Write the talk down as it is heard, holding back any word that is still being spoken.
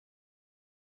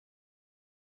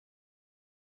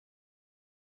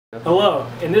Hello,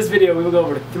 in this video we will go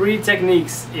over 3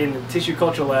 techniques in the tissue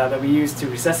culture lab that we use to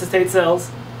resuscitate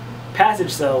cells, passage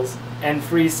cells, and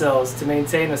freeze cells to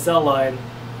maintain a cell line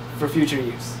for future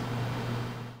use.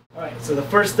 Alright, so the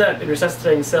first step in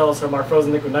resuscitating cells from our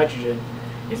frozen liquid nitrogen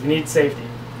is we need safety.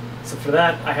 So for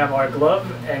that I have our glove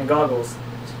and goggles.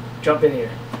 Jump in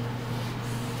here.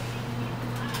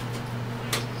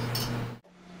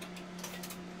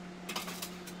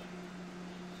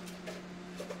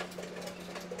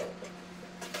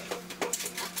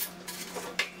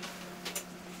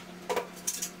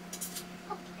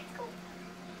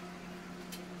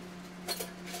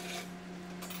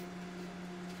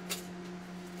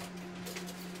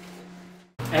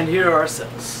 And here are our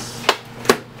cells.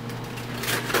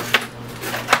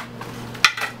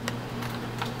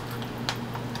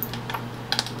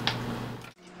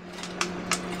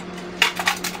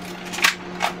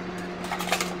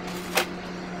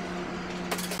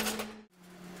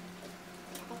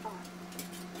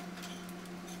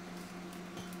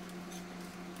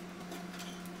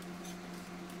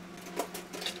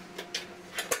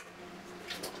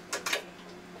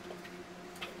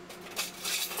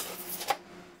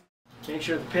 Make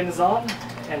sure the pin is on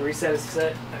and reset is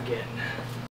set again.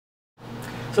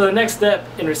 So the next step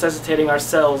in resuscitating our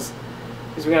cells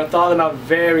is we're going to thaw them out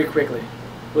very quickly.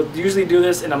 We'll usually do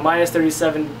this in a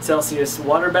 -37°C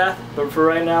water bath, but for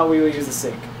right now we will use the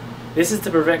sink. This is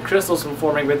to prevent crystals from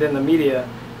forming within the media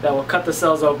that will cut the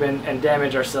cells open and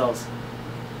damage our cells.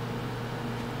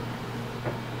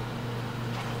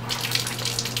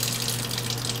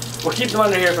 We'll keep them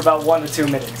under here for about 1 to 2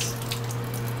 minutes.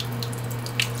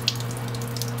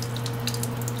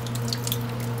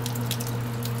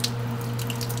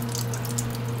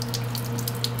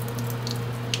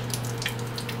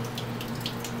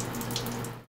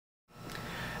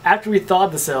 After we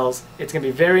thawed the cells, it's going to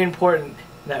be very important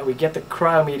that we get the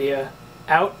cryomedia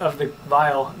out of the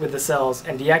vial with the cells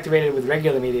and deactivate it with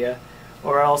regular media,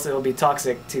 or else it will be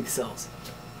toxic to the cells.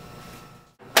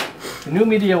 The new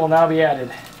media will now be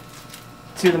added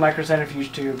to the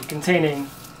microcentrifuge tube containing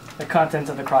the contents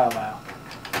of the cryo vial.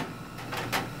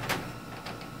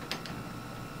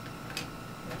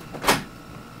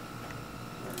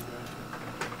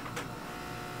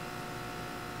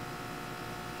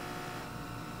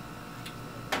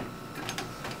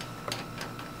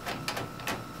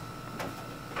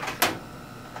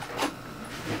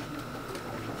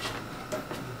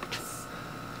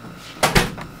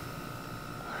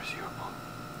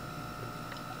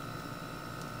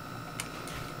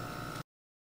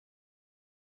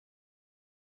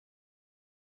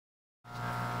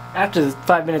 After the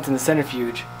 5 minutes in the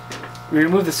centrifuge, we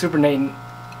remove the supernatant,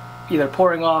 either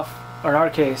pouring off, or in our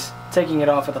case, taking it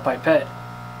off with a pipette,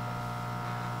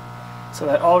 so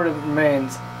that all that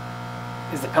remains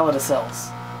is the pellet of cells.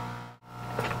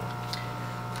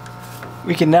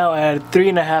 We can now add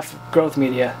 3.5 growth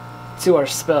media to our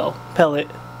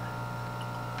pellet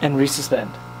and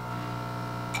resuspend.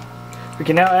 We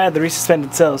can now add the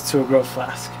resuspended cells to a growth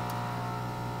flask.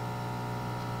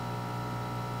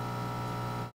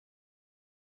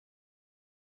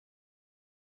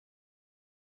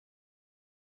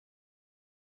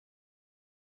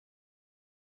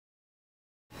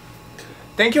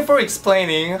 Thank you for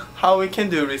explaining how we can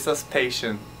do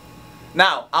resuscitation.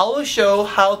 Now, I will show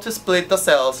how to split the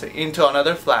cells into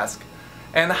another flask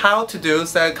and how to do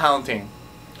cell counting.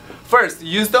 First,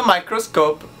 use the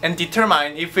microscope and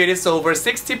determine if it is over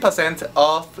 60%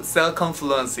 of cell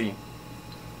confluency.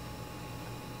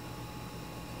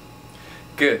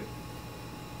 Good.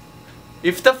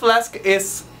 If the flask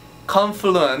is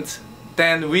confluent,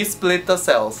 then we split the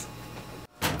cells.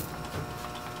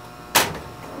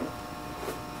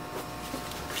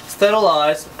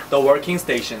 Sterilize the working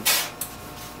station.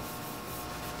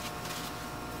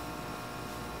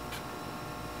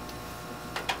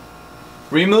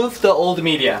 Remove the old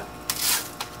media.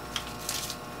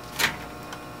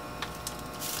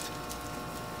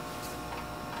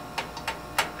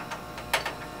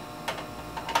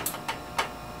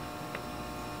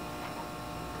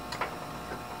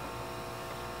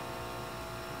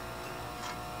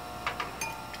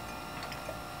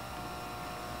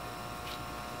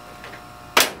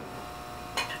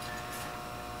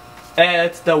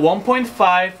 Add the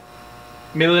 1.5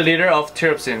 milliliter of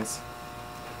trypsins.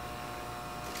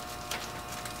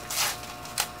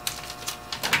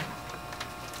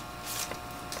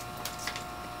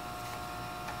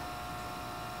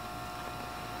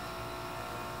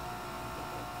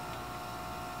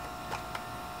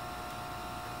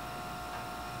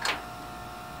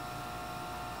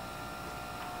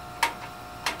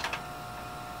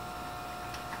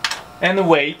 and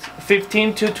wait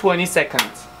 15 to 20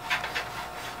 seconds.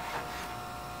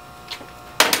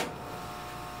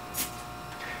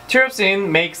 Tyrosine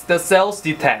makes the cells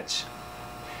detach,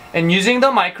 and using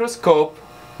the microscope,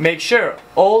 make sure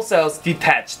all cells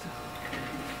detached.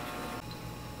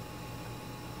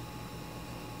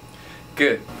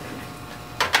 Good.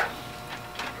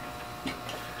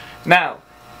 Now,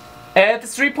 add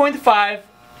 3.5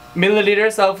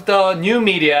 milliliters of the new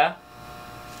media.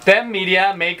 That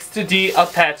media makes to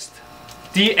deattached,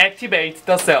 deactivate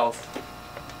the cells.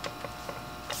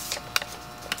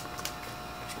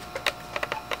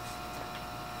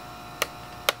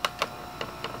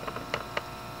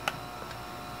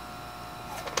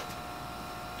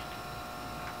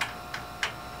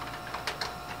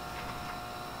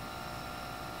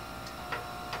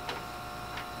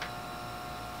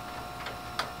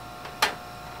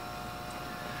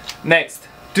 Next,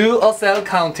 do a cell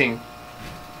counting.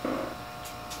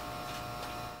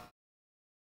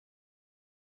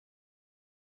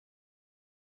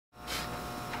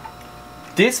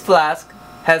 This flask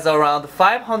has around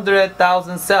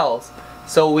 500,000 cells,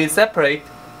 so we separate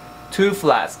 2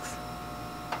 flasks.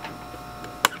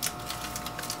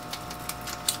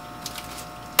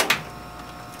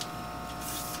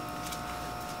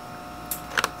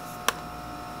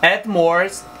 Add more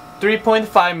 3.5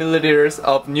 milliliters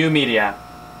of new media.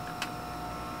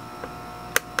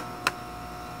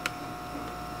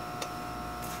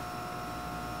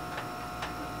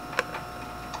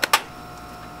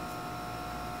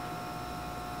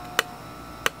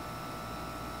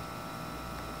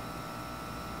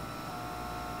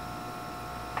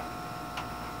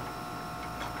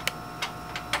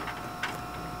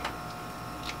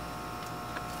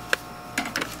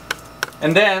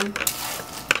 And then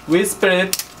we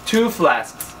split 2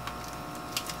 flasks.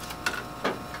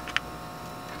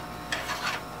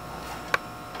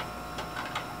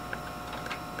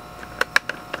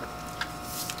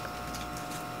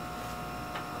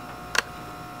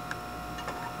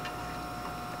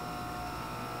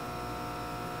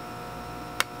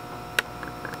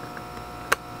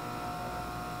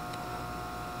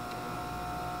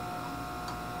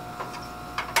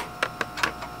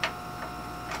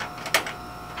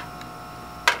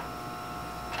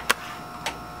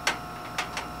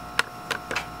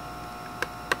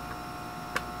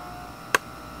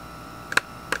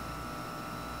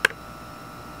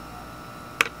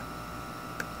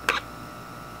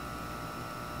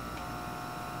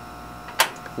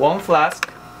 One flask,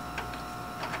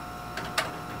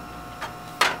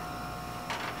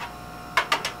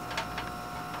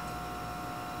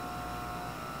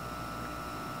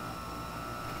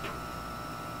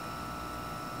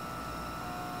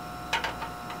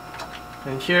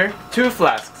 and here 2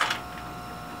 flasks.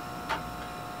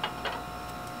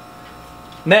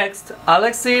 Next,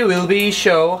 Alexei will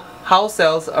show how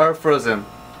cells are frozen.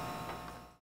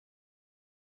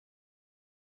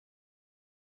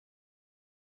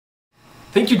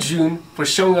 Thank you, June, for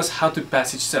showing us how to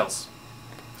passage cells.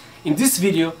 In this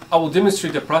video, I will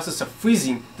demonstrate the process of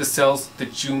freezing the cells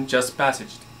that June just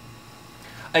passaged.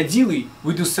 Ideally,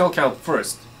 we do cell count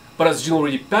first, but as June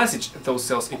already passaged those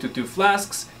cells into 2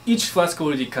 flasks, each flask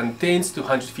already contains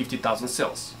 250,000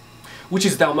 cells, which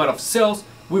is the amount of cells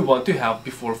we want to have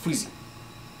before freezing.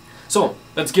 So,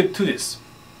 let's get to this.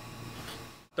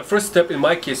 The first step in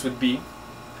my case would be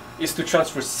is to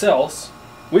transfer cells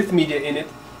with media in it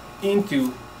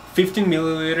into 15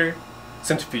 milliliter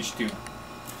centrifuge tube.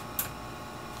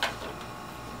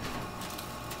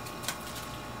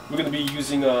 We're going to be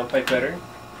using a pipetter,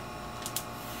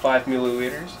 5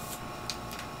 milliliters.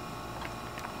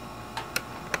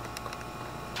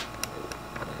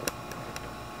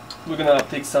 We're going to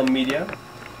take some media,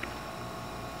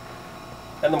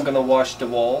 and I'm going to wash the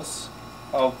walls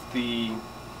of the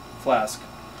flask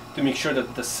to make sure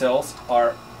that the cells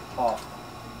are off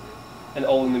and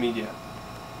all in the media.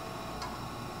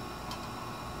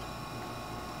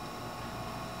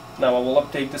 Now I will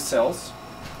uptake the cells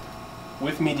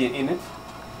with media in it,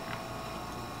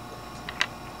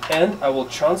 and I will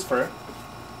transfer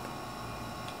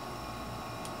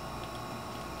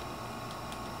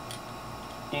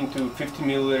into 50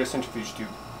 milliliter centrifuge tube.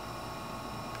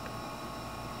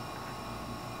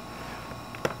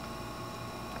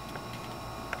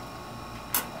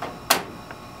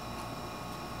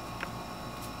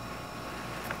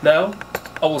 Now,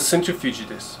 I will centrifuge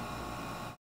this.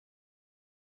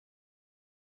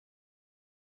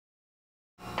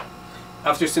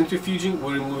 After centrifuging,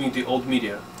 we're removing the old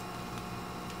media.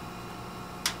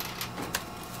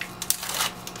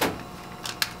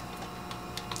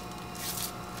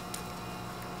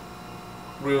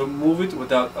 remove it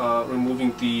without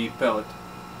removing the pellet.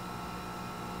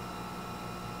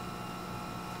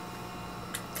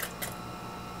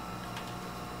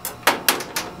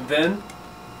 Then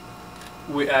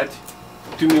we add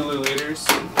 2 milliliters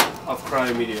of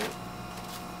cryo media.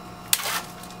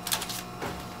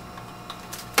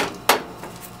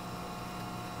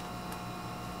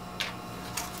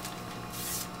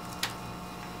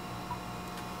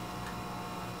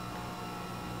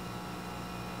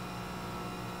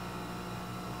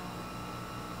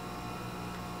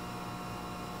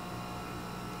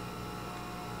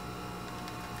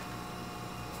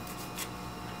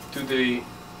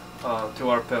 To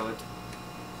our pellet.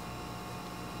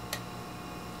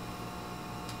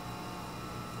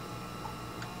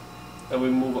 And we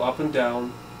move up and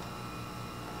down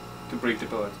to break the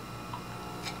pellet.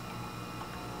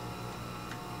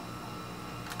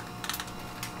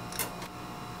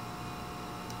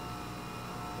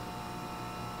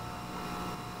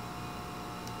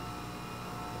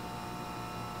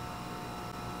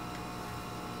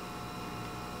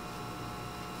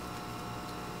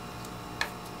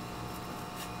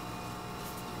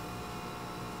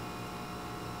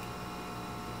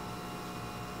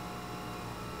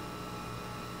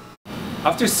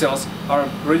 After cells are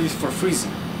ready for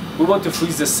freezing, we want to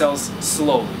freeze the cells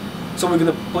slowly. So we're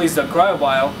going to place the cryo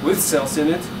vial with cells in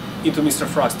it into Mr.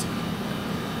 Frosty.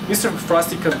 Mr.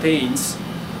 Frosty contains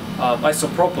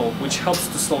isopropyl, which helps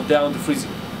to slow down the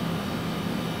freezing.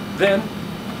 Then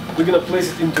we're going to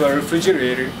place it into a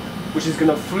refrigerator, which is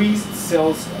going to freeze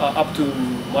cells up to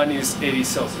 -80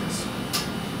 Celsius.